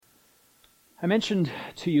I mentioned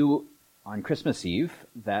to you on Christmas Eve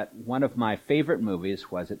that one of my favorite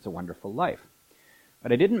movies was It's a Wonderful Life.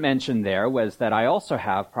 What I didn't mention there was that I also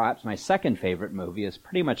have perhaps my second favorite movie is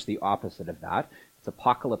pretty much the opposite of that. It's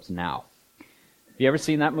Apocalypse Now. Have you ever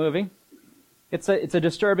seen that movie? It's a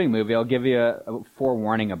disturbing movie. I'll give you a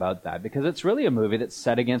forewarning about that because it's really a movie that's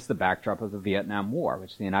set against the backdrop of the Vietnam War,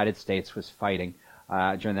 which the United States was fighting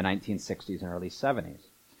during the 1960s and early 70s.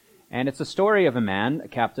 And it's a story of a man,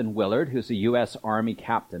 Captain Willard, who's a U.S. Army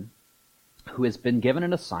captain, who has been given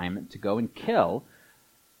an assignment to go and kill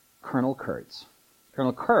Colonel Kurtz.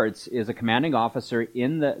 Colonel Kurtz is a commanding officer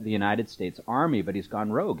in the United States Army, but he's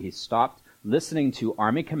gone rogue. He's stopped listening to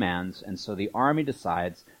Army commands, and so the Army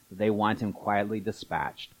decides that they want him quietly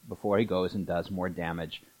dispatched before he goes and does more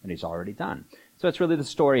damage than he's already done. So it's really the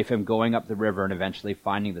story of him going up the river and eventually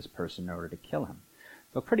finding this person in order to kill him.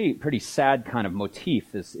 So a pretty sad kind of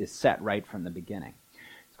motif is set right from the beginning.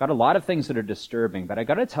 It's got a lot of things that are disturbing, but I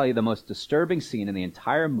got to tell you the most disturbing scene in the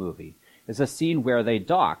entire movie is a scene where they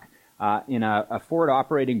dock in a forward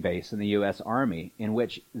operating base in the U.S. Army, in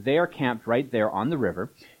which they're camped right there on the river,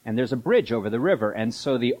 and there's a bridge over the river, and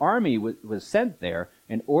so the Army was sent there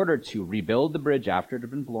in order to rebuild the bridge after it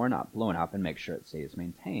had been blown up and make sure it stays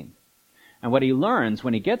maintained. And what he learns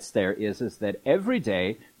when he gets there is that every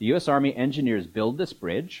day the U.S. Army engineers build this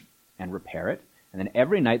bridge and repair it, and then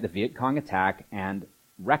every night the Viet Cong attack and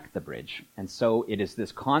wreck the bridge. And so it is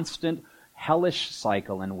this constant hellish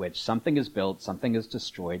cycle in which something is built, something is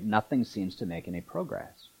destroyed, nothing seems to make any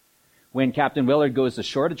progress. When Captain Willard goes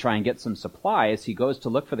ashore to try and get some supplies, he goes to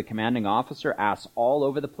look for the commanding officer, asks all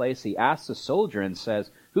over the place. He asks a soldier and says,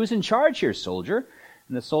 "Who's in charge here, soldier?"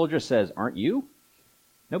 And the soldier says, "Aren't you?"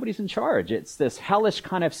 Nobody's in charge. It's this hellish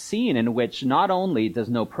kind of scene in which not only does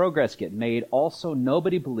no progress get made, also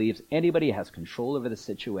nobody believes anybody has control over the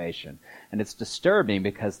situation. And it's disturbing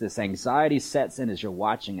because this anxiety sets in as you're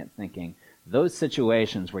watching it thinking, those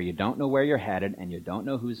situations where you don't know where you're headed and you don't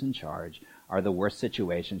know who's in charge are the worst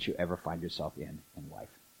situations you ever find yourself in life.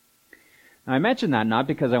 Now I mention that not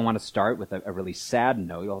because I want to start with a really sad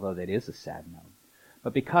note, although that is a sad note,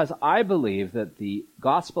 but because I believe that the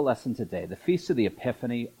gospel lesson today, the Feast of the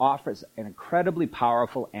Epiphany, offers an incredibly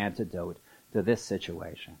powerful antidote to this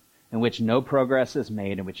situation, in which no progress is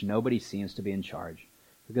made, in which nobody seems to be in charge.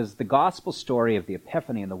 Because the gospel story of the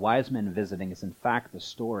Epiphany and the wise men visiting is in fact the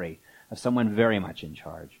story of someone very much in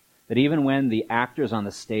charge. That even when the actors on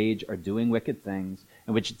the stage are doing wicked things,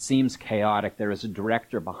 in which it seems chaotic, there is a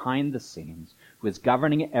director behind the scenes who is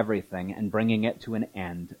governing everything and bringing it to an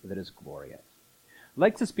end that is glorious. I'd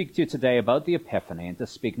like to speak to you today about the Epiphany and to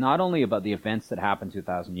speak not only about the events that happened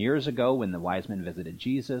 2,000 years ago when the wise men visited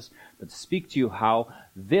Jesus, but to speak to you how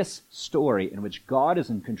this story in which God is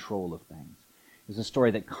in control of things is a story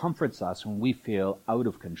that comforts us when we feel out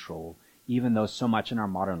of control, even though so much in our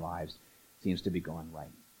modern lives seems to be going right.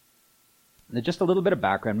 Now, just a little bit of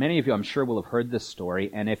background. Many of you, I'm sure, will have heard this story,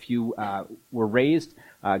 and if you were raised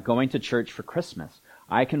going to church for Christmas,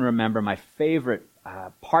 I can remember my favorite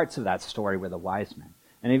parts of that story were the wise men.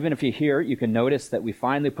 And even if you're here, you can notice that we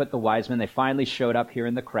finally put the wise men, they finally showed up here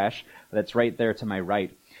in the creche that's right there to my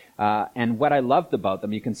right. And what I loved about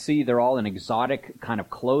them, you can see they're all in exotic kind of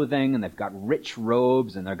clothing, and they've got rich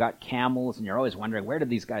robes, and they've got camels, and you're always wondering, where did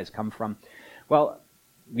these guys come from? Well,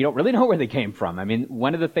 we don't really know where they came from. I mean,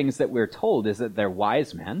 one of the things that we're told is that they're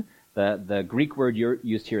wise men. The Greek word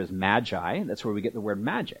used here is magi. That's where we get the word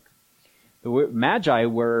magic. The word magi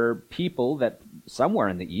were people that somewhere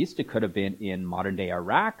in the East, it could have been in modern-day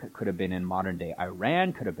Iraq, it could have been in modern-day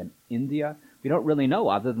Iran, could have been India. We don't really know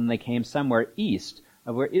other than they came somewhere east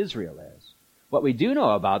of where Israel is. What we do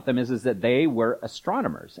know about them is that they were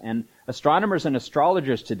astronomers. And astronomers and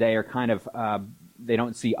astrologers today are kind of, they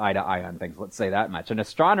don't see eye to eye on things, let's say that much. An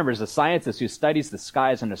astronomer is a scientist who studies the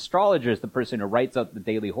skies, and an astrologer is the person who writes out the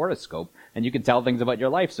daily horoscope, and you can tell things about your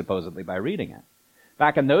life, supposedly, by reading it.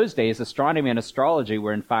 Back in those days, astronomy and astrology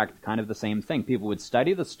were in fact kind of the same thing. People would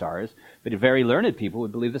study the stars, but very learned people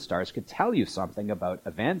would believe the stars could tell you something about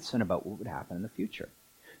events and about what would happen in the future.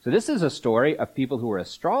 So this is a story of people who were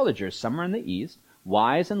astrologers somewhere in the East,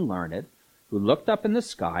 wise and learned, who looked up in the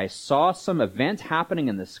sky, saw some event happening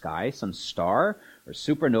in the sky, some star or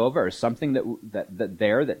supernova or something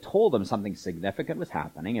that told them something significant was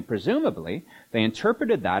happening, and presumably they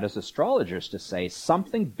interpreted that as astrologers to say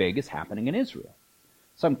something big is happening in Israel.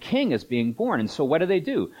 Some king is being born, and so what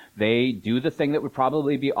do? They do the thing that would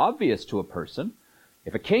probably be obvious to a person.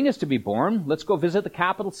 If a king is to be born, let's go visit the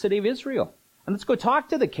capital city of Israel. And let's go talk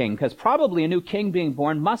to the king, because probably a new king being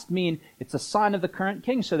born must mean it's a son of the current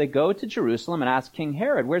king. So they go to Jerusalem and ask King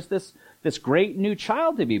Herod, where's this great new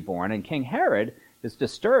child to be born? And King Herod is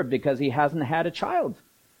disturbed because he hasn't had a child.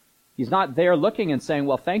 He's not there looking and saying,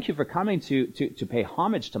 well, thank you for coming to pay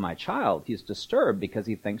homage to my child. He's disturbed because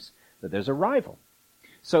he thinks that there's a rival.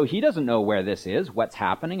 So he doesn't know where this is, what's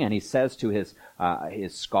happening, and he says to his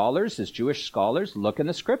scholars, his Jewish scholars, look in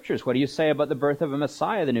the scriptures. What do you say about the birth of a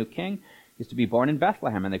Messiah, the new king? He's to be born in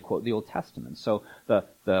Bethlehem, and they quote the Old Testament. So the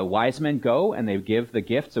wise men go and they give the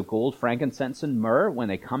gifts of gold, frankincense, and myrrh when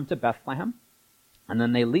they come to Bethlehem, and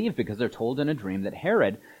then they leave because they're told in a dream that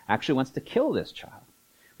Herod actually wants to kill this child.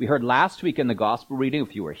 We heard last week in the gospel reading,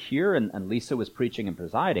 if you were here, and Lisa was preaching and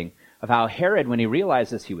presiding, of how Herod, when he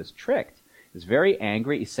realizes he was tricked, is very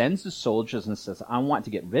angry. He sends his soldiers and says, I want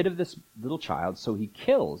to get rid of this little child. So he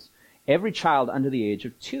kills every child under the age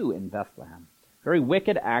of 2 in Bethlehem. Very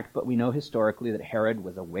wicked act, but we know historically that Herod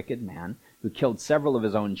was a wicked man who killed several of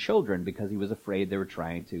his own children because he was afraid they were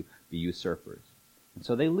trying to be usurpers. And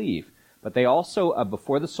so they leave. But they also,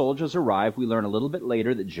 before the soldiers arrive, we learn a little bit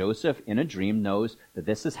later that Joseph, in a dream, knows that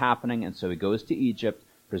this is happening, and so he goes to Egypt,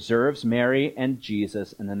 preserves Mary and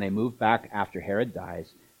Jesus, and then they move back after Herod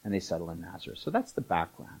dies, and they settle in Nazareth. So that's the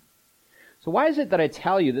background. So why is it that I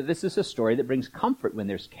tell you that this is a story that brings comfort when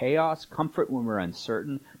there's chaos, comfort when we're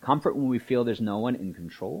uncertain, comfort when we feel there's no one in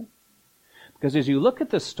control? Because as you look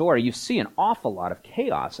at this story, you see an awful lot of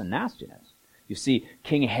chaos and nastiness. You see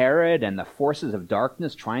King Herod and the forces of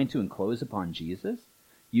darkness trying to enclose upon Jesus.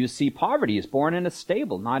 You see poverty. He's born in a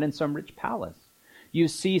stable, not in some rich palace. You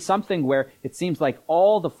see something where it seems like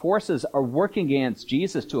all the forces are working against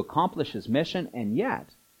Jesus to accomplish his mission, and yet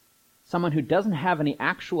someone who doesn't have any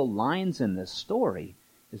actual lines in this story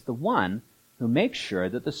is the one who makes sure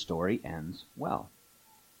that the story ends well.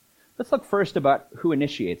 Let's look first about who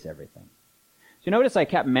initiates everything. So you notice I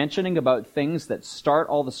kept mentioning about things that start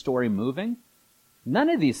all the story moving?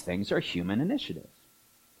 None of these things are human initiatives.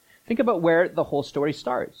 Think about where the whole story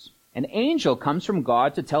starts. An angel comes from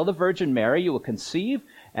God to tell the Virgin Mary, you will conceive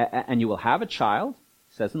and you will have a child,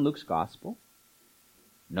 it says in Luke's Gospel.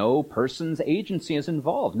 No person's agency is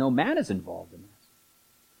involved. No man is involved in this.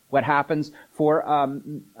 What happens for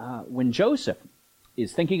when Joseph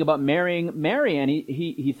is thinking about marrying Mary and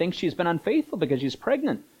he thinks she's been unfaithful because she's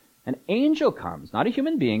pregnant? An angel comes, not a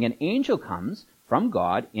human being, an angel comes from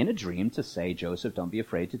God in a dream to say, Joseph, don't be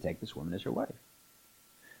afraid to take this woman as your wife.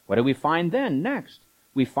 What do we find then next?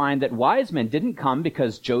 We find that wise men didn't come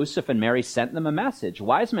because Joseph and Mary sent them a message.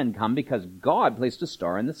 Wise men come because God placed a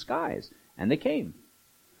star in the skies, and they came.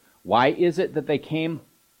 Why is it that they came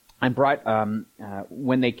and brought,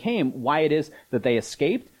 when they came, why it is that they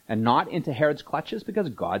escaped and not into Herod's clutches? Because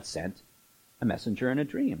God sent a messenger in a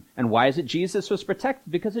dream. And why is it Jesus was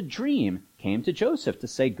protected? Because a dream came to Joseph to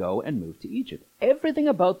say, go and move to Egypt. Everything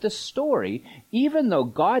about this story, even though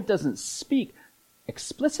God doesn't speak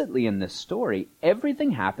explicitly in this story,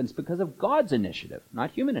 everything happens because of God's initiative,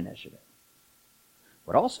 not human initiative.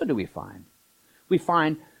 What also do we find? We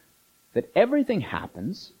find that everything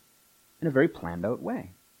happens in a very planned out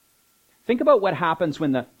way. Think about what happens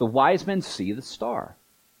when the wise men see the star.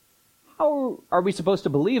 How are we supposed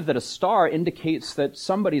to believe that a star indicates that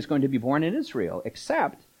somebody is going to be born in Israel,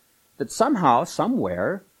 except that somehow,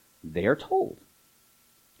 somewhere, they are told?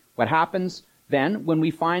 What happens then when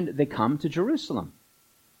we find they come to Jerusalem?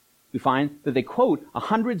 We find that they quote a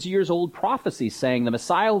hundreds-years-old prophecy saying the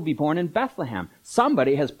Messiah will be born in Bethlehem.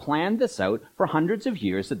 Somebody has planned this out for hundreds of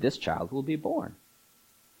years that this child will be born.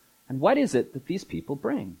 And what is it that these people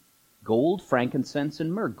bring? Gold, frankincense,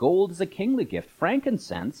 and myrrh. Gold is a kingly gift.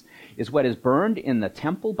 Frankincense is what is burned in the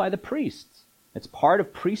temple by the priests. It's part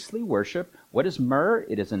of priestly worship. What is myrrh?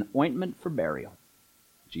 It is an ointment for burial.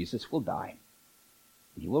 Jesus will die.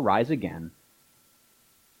 He will rise again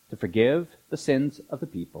to forgive the sins of the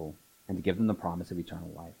people and to give them the promise of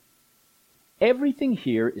eternal life. Everything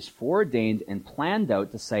here is foreordained and planned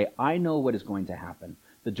out to say, I know what is going to happen.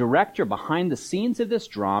 The director behind the scenes of this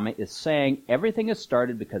drama is saying everything has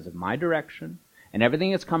started because of my direction, and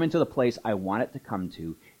everything is coming to the place I want it to come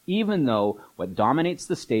to, even though what dominates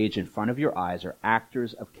the stage in front of your eyes are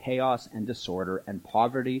actors of chaos and disorder and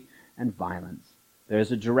poverty and violence. There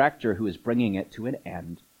is a director who is bringing it to an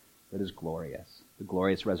end that is glorious, the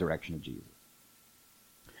glorious resurrection of Jesus.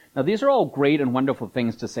 Now, these are all great and wonderful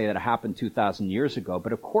things to say that happened 2,000 years ago,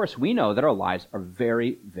 but of course we know that our lives are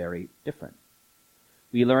very, very different.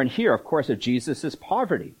 We learn here, of course, of Jesus'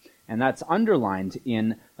 poverty, and that's underlined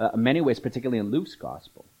in many ways, particularly in Luke's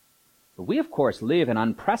Gospel. But we, of course, live in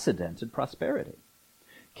unprecedented prosperity.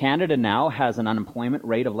 Canada now has an unemployment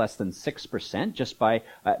rate of less than 6%. Just by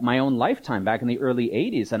my own lifetime, back in the early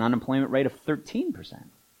 80s, an unemployment rate of 13%.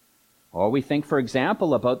 Or we think, for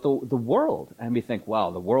example, about the world, and we think,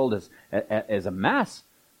 well, the world is a mess.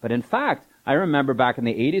 But in fact, I remember back in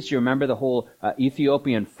the 80s, you remember the whole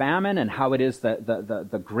Ethiopian famine and how it is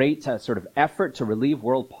the great sort of effort to relieve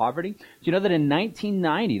world poverty. Do you know that in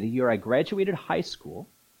 1990, the year I graduated high school,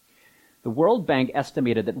 the World Bank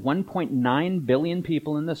estimated that 1.9 billion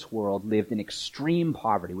people in this world lived in extreme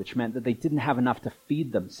poverty, which meant that they didn't have enough to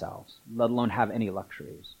feed themselves, let alone have any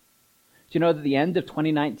luxuries. Do you know that at the end of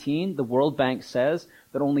 2019, the World Bank says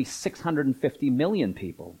that only 650 million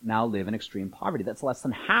people now live in extreme poverty? That's less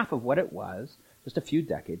than half of what it was just a few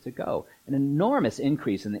decades ago. An enormous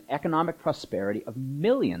increase in the economic prosperity of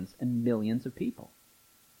millions and millions of people.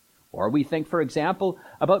 Or we think, for example,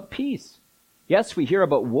 about peace. Yes, we hear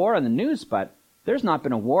about war in the news, but there's not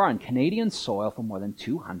been a war on Canadian soil for more than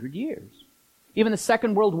 200 years. Even the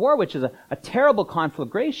Second World War, which is a terrible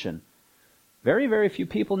conflagration, very, very few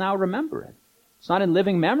people now remember it. It's not in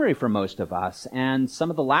living memory for most of us, and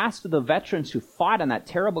some of the last of the veterans who fought in that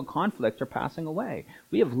terrible conflict are passing away.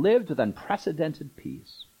 We have lived with unprecedented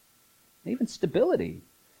peace, and even stability.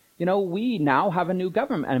 You know, we now have a new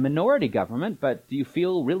government, a minority government, but do you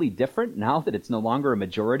feel really different now that it's no longer a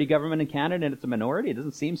majority government in Canada and it's a minority? It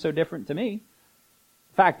doesn't seem so different to me.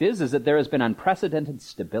 The fact is that there has been unprecedented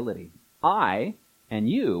stability. I and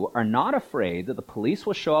you are not afraid that the police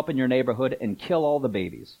will show up in your neighborhood and kill all the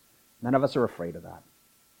babies. None of us are afraid of that.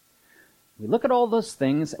 We look at all those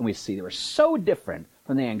things and we see they were so different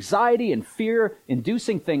from the anxiety and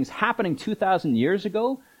fear-inducing things happening 2,000 years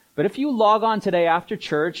ago. But if you log on today after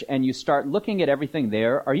church and you start looking at everything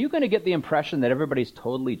there, are you going to get the impression that everybody's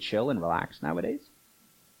totally chill and relaxed nowadays?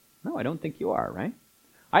 No, I don't think you are, right?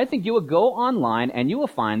 I think you will go online and you will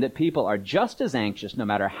find that people are just as anxious, no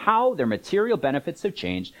matter how their material benefits have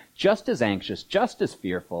changed, just as anxious, just as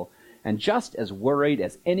fearful, and just as worried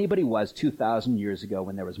as anybody was 2,000 years ago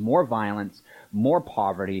when there was more violence, more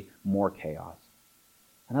poverty, more chaos.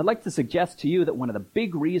 And I'd like to suggest to you that one of the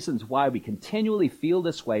big reasons why we continually feel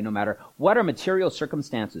this way, no matter what our material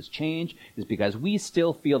circumstances change, is because we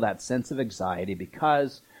still feel that sense of anxiety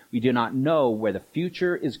because we do not know where the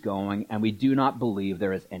future is going, and we do not believe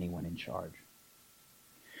there is anyone in charge.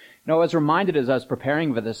 You know, I was reminded as I was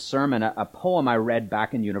preparing for this sermon, a poem I read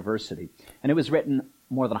back in university, and it was written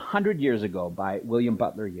more than 100 years ago by William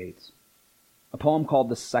Butler Yeats, a poem called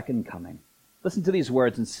The Second Coming. Listen to these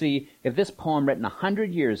words and see if this poem written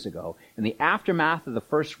 100 years ago, in the aftermath of the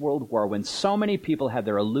First World War, when so many people had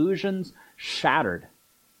their illusions shattered,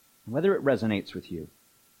 and whether it resonates with you.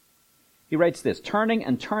 He writes this: "Turning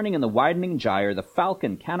and turning in the widening gyre, the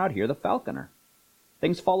falcon cannot hear the falconer.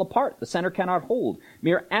 Things fall apart, the center cannot hold.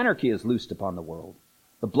 Mere anarchy is loosed upon the world.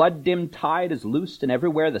 The blood-dimmed tide is loosed, and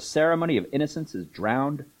everywhere the ceremony of innocence is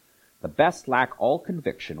drowned. The best lack all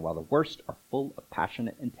conviction, while the worst are full of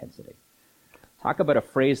passionate intensity." Talk about a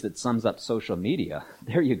phrase that sums up social media.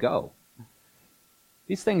 There you go.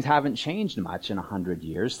 These things haven't changed much in 100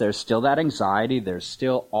 years. There's still that anxiety. There's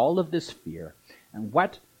still all of this fear. And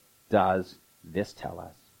what does this tell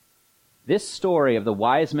us? This story of the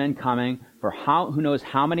wise men coming for who knows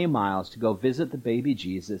how many miles to go visit the baby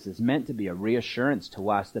Jesus is meant to be a reassurance to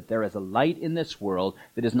us that there is a light in this world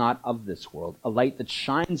that is not of this world, a light that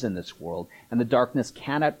shines in this world, and the darkness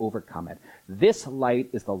cannot overcome it. This light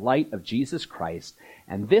is the light of Jesus Christ,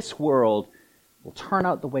 and this world will turn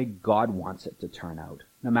out the way God wants it to turn out,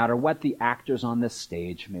 no matter what the actors on this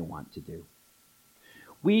stage may want to do.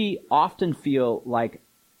 We often feel like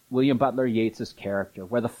William Butler Yeats' character,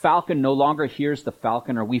 where the falcon no longer hears the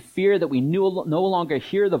falconer. We fear that we no longer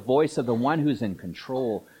hear the voice of the one who's in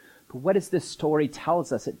control. But what does this story tell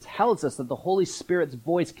us? It tells us that the Holy Spirit's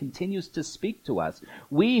voice continues to speak to us.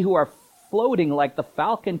 We who are floating like the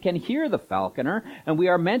falcon can hear the falconer, and we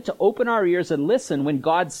are meant to open our ears and listen when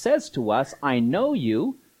God says to us, "I know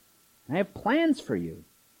you, and I have plans for you,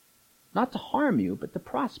 not to harm you, but to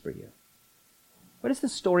prosper you." What does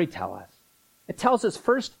this story tell us? It tells us,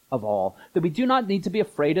 first of all, that we do not need to be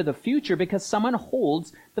afraid of the future because someone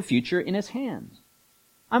holds the future in his hands.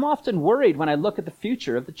 I'm often worried when I look at the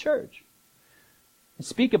future of the church. I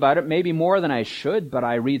speak about it maybe more than I should, but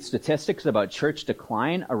I read statistics about church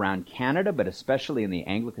decline around Canada, but especially in the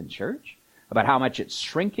Anglican Church, about how much it's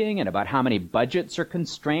shrinking and about how many budgets are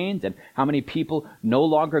constrained and how many people no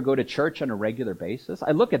longer go to church on a regular basis.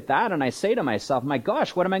 I look at that and I say to myself, my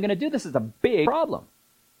gosh, what am I going to do? This is a big problem.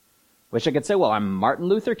 Wish I could say, well, I'm Martin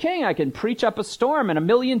Luther King. I can preach up a storm and 1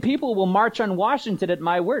 million people will march on Washington at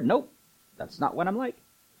my word. Nope, that's not what I'm like.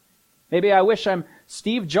 Maybe I wish I'm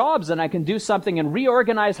Steve Jobs and I can do something and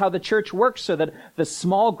reorganize how the church works so that the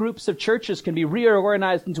small groups of churches can be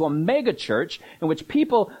reorganized into a mega church in which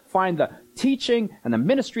people find the teaching and the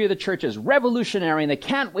ministry of the church is revolutionary and they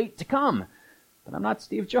can't wait to come. But I'm not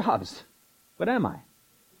Steve Jobs. What am I?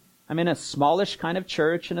 I'm in a smallish kind of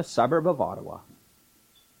church in a suburb of Ottawa.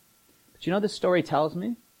 But you know this story tells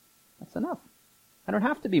me? That's enough. I don't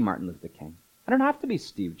have to be Martin Luther King. I don't have to be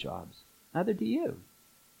Steve Jobs. Neither do you.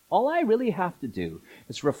 All I really have to do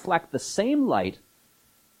is reflect the same light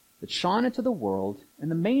that shone into the world in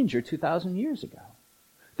the manger 2,000 years ago.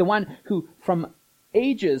 The one who, from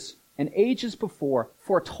ages and ages before,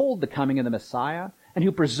 foretold the coming of the Messiah, and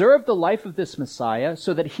who preserved the life of this Messiah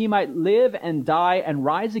so that he might live and die and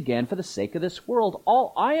rise again for the sake of this world.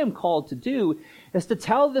 All I am called to do is to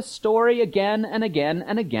tell this story again and again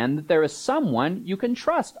and again, that there is someone you can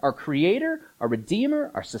trust, our Creator, our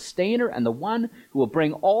Redeemer, our Sustainer, and the one who will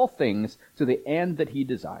bring all things to the end that he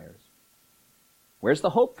desires. Where's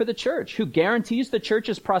the hope for the church? Who guarantees the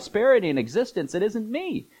church's prosperity and existence? It isn't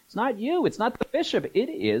me. It's not you. It's not the bishop. It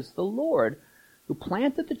is the Lord who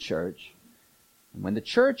planted the church. And when the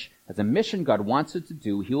church has a mission God wants it to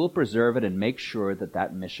do, he will preserve it and make sure that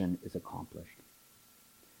that mission is accomplished.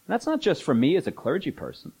 And that's not just for me as a clergy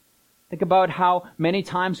person. Think about how many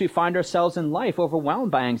times we find ourselves in life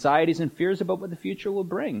overwhelmed by anxieties and fears about what the future will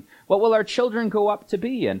bring. What will our children grow up to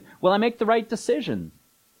be? And will I make the right decision?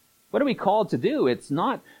 What are we called to do? It's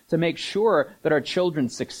not to make sure that our children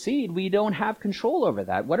succeed. We don't have control over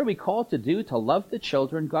that. What are we called to do? To love the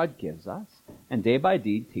children God gives us and day by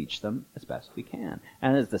day teach them as best we can.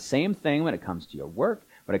 And it's the same thing when it comes to your work,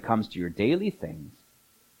 when it comes to your daily things.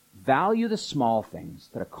 Value the small things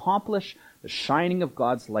that accomplish the shining of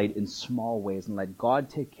God's light in small ways, and let God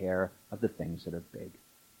take care of the things that are big.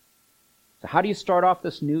 So how do you start off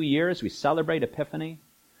this new year as we celebrate Epiphany?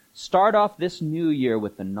 Start off this new year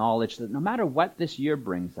with the knowledge that no matter what this year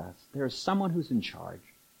brings us, there is someone who's in charge.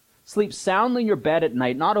 Sleep soundly in your bed at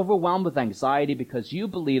night, not overwhelmed with anxiety, because you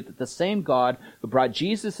believe that the same God who brought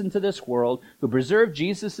Jesus into this world, who preserved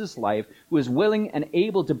Jesus' life, who is willing and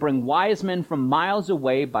able to bring wise men from miles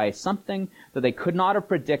away by something that they could not have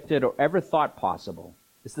predicted or ever thought possible,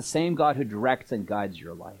 is the same God who directs and guides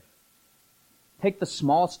your life. Take the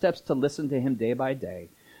small steps to listen to him day by day,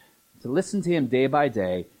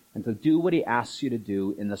 and to do what he asks you to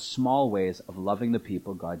do in the small ways of loving the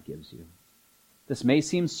people God gives you. This may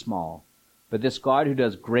seem small, but this God who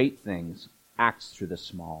does great things acts through the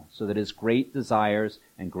small, so that his great desires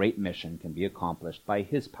and great mission can be accomplished by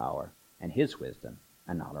his power and his wisdom,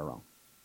 and not our own.